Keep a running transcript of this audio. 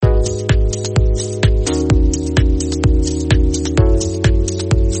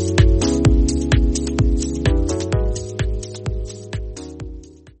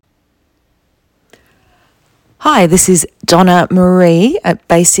Hi, this is Donna Marie at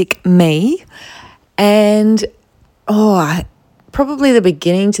Basic Me, and probably the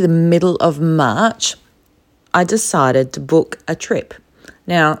beginning to the middle of March, I decided to book a trip.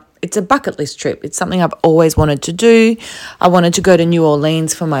 Now, it's a bucket list trip. It's something I've always wanted to do. I wanted to go to New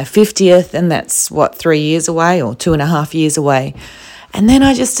Orleans for my 50th, and that's 3 years away or 2.5 years away. And then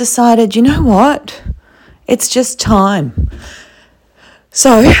I just decided, you know what? It's just time.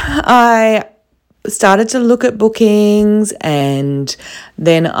 So I started to look at bookings, and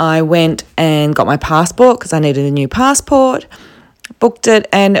then I went and got my passport because I needed a new passport, booked it,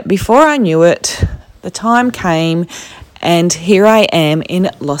 and before I knew it, the time came and here I am in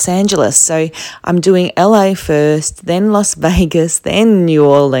Los Angeles. So I'm doing LA first, then Las Vegas, then New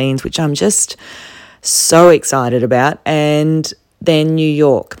Orleans, which I'm just so excited about, and then New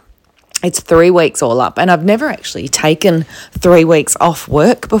York. It's 3 weeks all up, and I've never actually taken 3 weeks off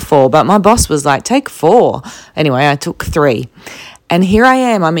work before, but my boss was like, take 4. Anyway, I took 3. And here I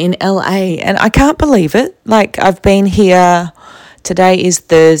am, I'm in LA, and I can't believe it. Like, I've been here, today is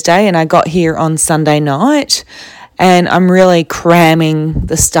Thursday, and I got here on Sunday night, and I'm really cramming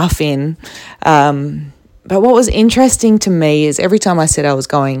the stuff in. But what was interesting to me is every time I said I was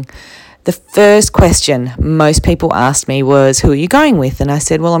going, the first question most people asked me was, who are you going with? And I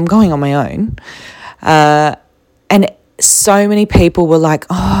said, well, I'm going on my own. And so many people were like,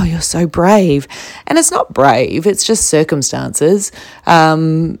 oh, you're so brave. And it's not brave, it's just circumstances.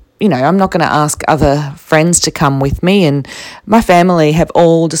 I'm not going to ask other friends to come with me. And my family have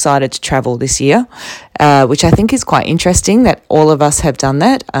all decided to travel this year, which I think is quite interesting that all of us have done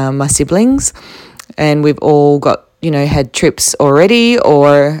that, my siblings. And we've all got had trips already,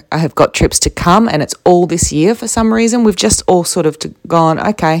 or I have got trips to come, and it's all this year for some reason. We've just all sort of gone,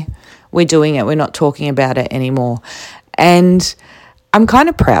 okay, we're doing it. We're not talking about it anymore. And I'm kind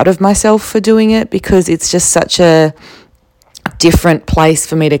of proud of myself for doing it because it's just such a different place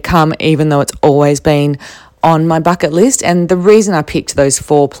for me to come, even though it's always been on my bucket list. And the reason I picked those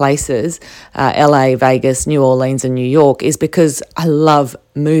 4 places, LA, Vegas, New Orleans, and New York, is because I love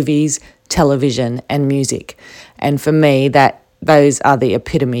movies, television, and music. And for me, those are the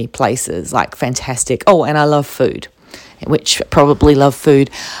epitome places, like fantastic. Oh, and I love food, which probably love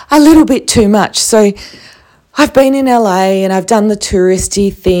food a little bit too much. So I've been in LA and I've done the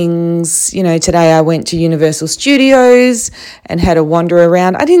touristy things. Today I went to Universal Studios and had a wander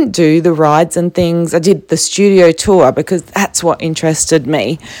around. I didn't do the rides and things. I did the studio tour because that's what interested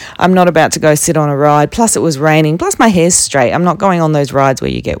me. I'm not about to go sit on a ride. Plus it was raining. Plus my hair's straight. I'm not going on those rides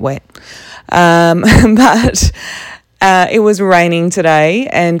where you get wet. But it was raining today,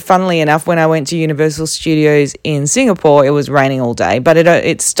 and funnily enough, when I went to Universal Studios in Singapore, it was raining all day, but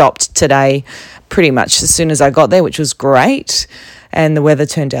it stopped today pretty much as soon as I got there, which was great, and the weather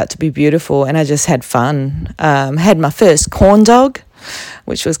turned out to be beautiful, and I just had fun. Had my first corn dog,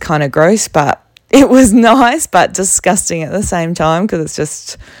 which was kind of gross, but it was nice, but disgusting at the same time because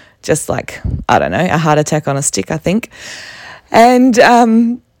it's just like, I don't know, a heart attack on a stick, I think. And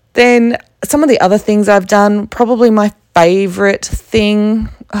then some of the other things I've done, probably my favourite thing,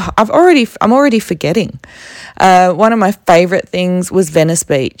 I'm already forgetting. One of my favourite things was Venice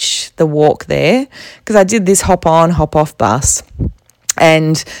Beach, the walk there, because I did this hop on, hop off bus,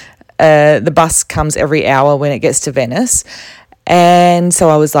 and the bus comes every hour when it gets to Venice. And so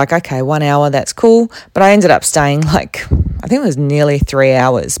I was like, okay, 1 hour, that's cool. But I ended up staying I think it was nearly 3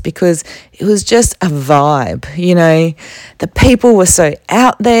 hours because it was just a vibe. The people were so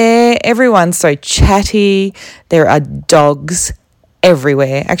out there. Everyone's so chatty. There are dogs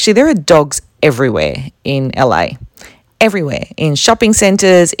everywhere. Actually, there are dogs everywhere in LA. Everywhere. In shopping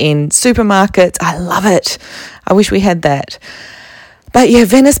centres, in supermarkets. I love it. I wish we had that. But yeah,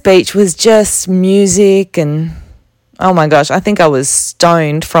 Venice Beach was just music and... oh my gosh, I think I was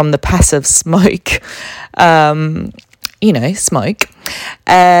stoned from the passive smoke, smoke,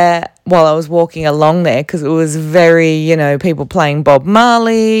 while I was walking along there because it was very, people playing Bob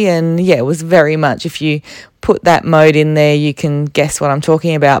Marley, and yeah, it was very much, if you put that mode in there, you can guess what I'm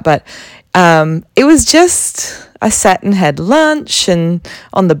talking about. But it was just, I sat and had lunch and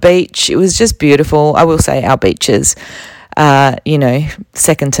on the beach. It was just beautiful. I will say our beaches,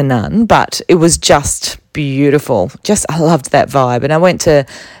 second to none, but it was just beautiful. I loved that vibe. And I went to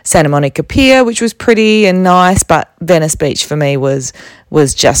Santa Monica Pier, which was pretty and nice, but Venice Beach for me was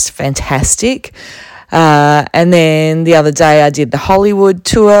just fantastic. And then the other day I did the Hollywood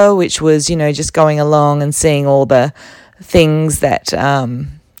tour, which was, just going along and seeing all the things that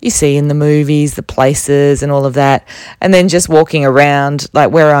you see in the movies, the places and all of that. And then just walking around,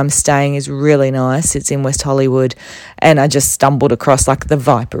 like where I'm staying is really nice. It's in West Hollywood. And I just stumbled across like the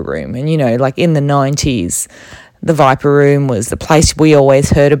Viper Room. And, like in the 90s, the Viper Room was the place we always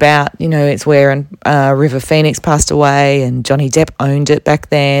heard about. You know, it's where River Phoenix passed away and Johnny Depp owned it back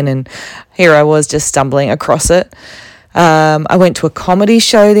then. And here I was just stumbling across it. I went to a comedy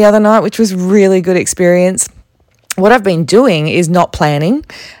show the other night, which was really good experience. What I've been doing is not planning,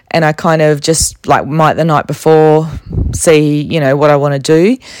 and I kind of just might the night before see, what I want to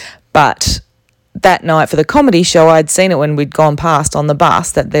do. But that night for the comedy show, I'd seen it when we'd gone past on the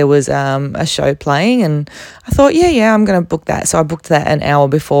bus that there was a show playing, and I thought, yeah, I'm going to book that. So I booked that an hour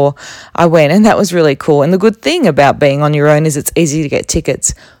before I went, and that was really cool. And the good thing about being on your own is it's easy to get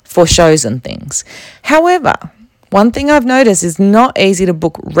tickets for shows and things. However, one thing I've noticed is not easy to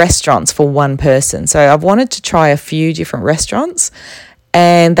book restaurants for one person. So I've wanted to try a few different restaurants,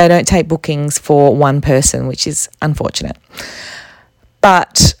 and they don't take bookings for one person, which is unfortunate.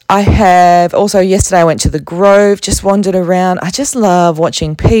 But I have also, yesterday I went to the Grove, just wandered around. I just love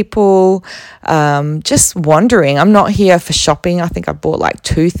watching people, just wandering. I'm not here for shopping. I think I bought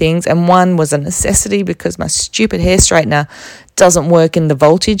 2 things, and one was a necessity because my stupid hair straightener doesn't work in the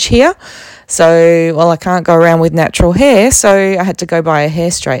voltage here. So, I can't go around with natural hair, so I had to go buy a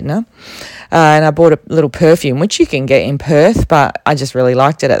hair straightener. And I bought a little perfume, which you can get in Perth, but I just really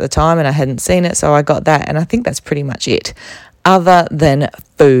liked it at the time and I hadn't seen it, so I got that. And I think that's pretty much it. Other than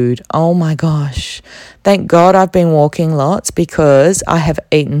food. Oh my gosh. Thank God I've been walking lots because I have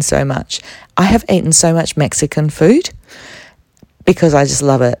eaten so much. I have eaten so much Mexican food because I just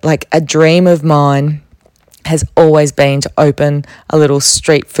love it. A dream of mine has always been to open a little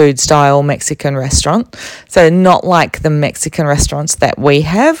street food style Mexican restaurant. So not like the Mexican restaurants that we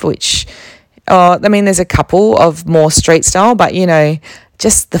have, which, there's a couple of more street style, but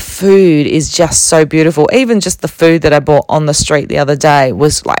just the food is just so beautiful. Even just the food that I bought on the street the other day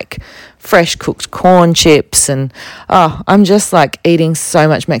was fresh cooked corn chips, and I'm just eating so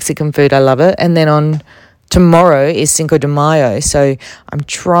much Mexican food. I love it. And then on tomorrow is Cinco de Mayo, so I'm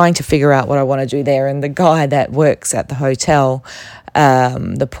trying to figure out what I want to do there. And the guy that works at the hotel,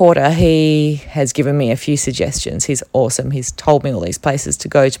 the porter, he has given me a few suggestions. He's awesome. He's told me all these places to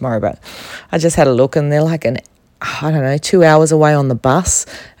go tomorrow, but I just had a look and they're 2 hours away on the bus,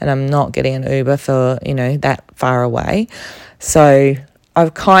 and I'm not getting an Uber for, that far away. So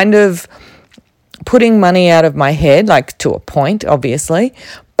I've kind of putting money out of my head, to a point, obviously,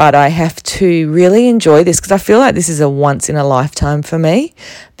 but I have to really enjoy this because I feel like this is a once in a lifetime for me.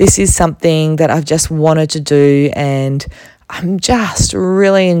 This is something that I've just wanted to do, and I'm just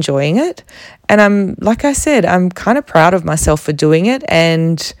really enjoying it. And I'm kind of proud of myself for doing it,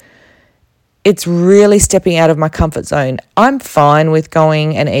 and it's really stepping out of my comfort zone. I'm fine with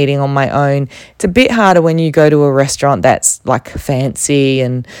going and eating on my own. It's a bit harder when you go to a restaurant that's fancy,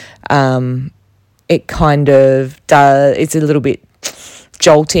 and it kind of does, it's a little bit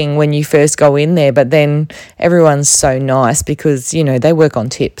jolting when you first go in there, but then everyone's so nice because, they work on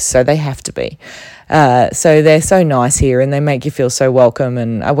tips, so they have to be. So they're so nice here and they make you feel so welcome.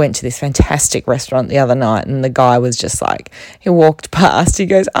 And I went to this fantastic restaurant the other night and the guy was just he walked past, he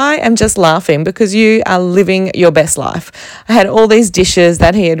goes, I am just laughing because you are living your best life. I had all these dishes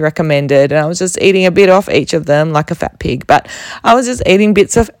that he had recommended and I was just eating a bit off each of them like a fat pig, but I was just eating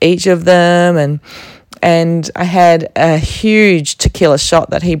bits of each of them, and I had a huge tequila shot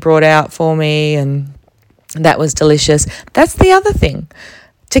that he brought out for me, and that was delicious. That's the other thing.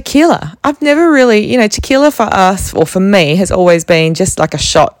 Tequila. I've never really, tequila for us, or for me, has always been just a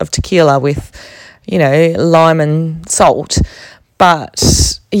shot of tequila with, lime and salt.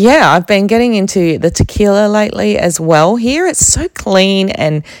 But yeah, I've been getting into the tequila lately as well. Here it's so clean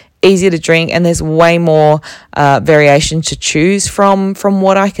and easy to drink, and there's way more variation to choose from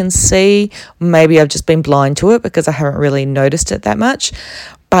what I can see. Maybe I've just been blind to it because I haven't really noticed it that much.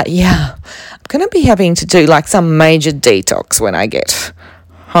 But yeah, I'm going to be having to do some major detox when I get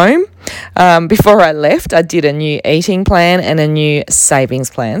home. Before I left, I did a new eating plan and a new savings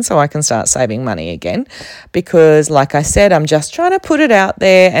plan so I can start saving money again, because like I said, I'm just trying to put it out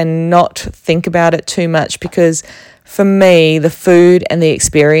there and not think about it too much, because for me, the food and the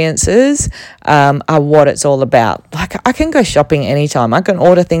experiences are what it's all about. I can go shopping anytime. I can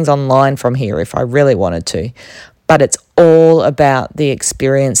order things online from here if I really wanted to, but it's all about the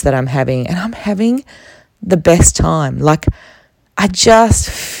experience that I'm having, and I'm having the best time. I just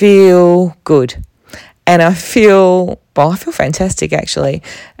feel good, and I feel fantastic actually,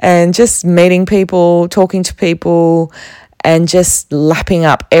 and just meeting people, talking to people, and just lapping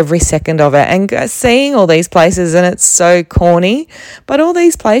up every second of it and seeing all these places. And it's so corny, but all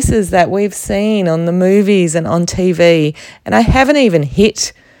these places that we've seen on the movies and on TV, and I haven't even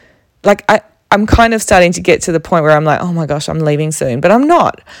hit, I'm kind of starting to get to the point where I'm like, oh my gosh, I'm leaving soon. But I'm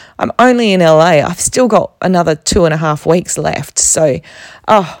not. I'm only in LA. I've still got another 2.5 weeks left. So,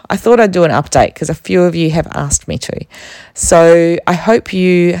 I thought I'd do an update because a few of you have asked me to. So I hope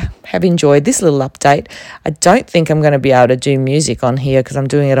you have enjoyed this little update. I don't think I'm going to be able to do music on here because I'm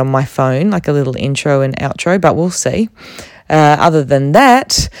doing it on my phone, like a little intro and outro, but we'll see. Other than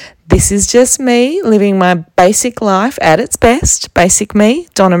that, this is just me living my basic life at its best. Basic me,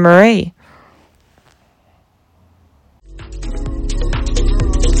 Donna Marie.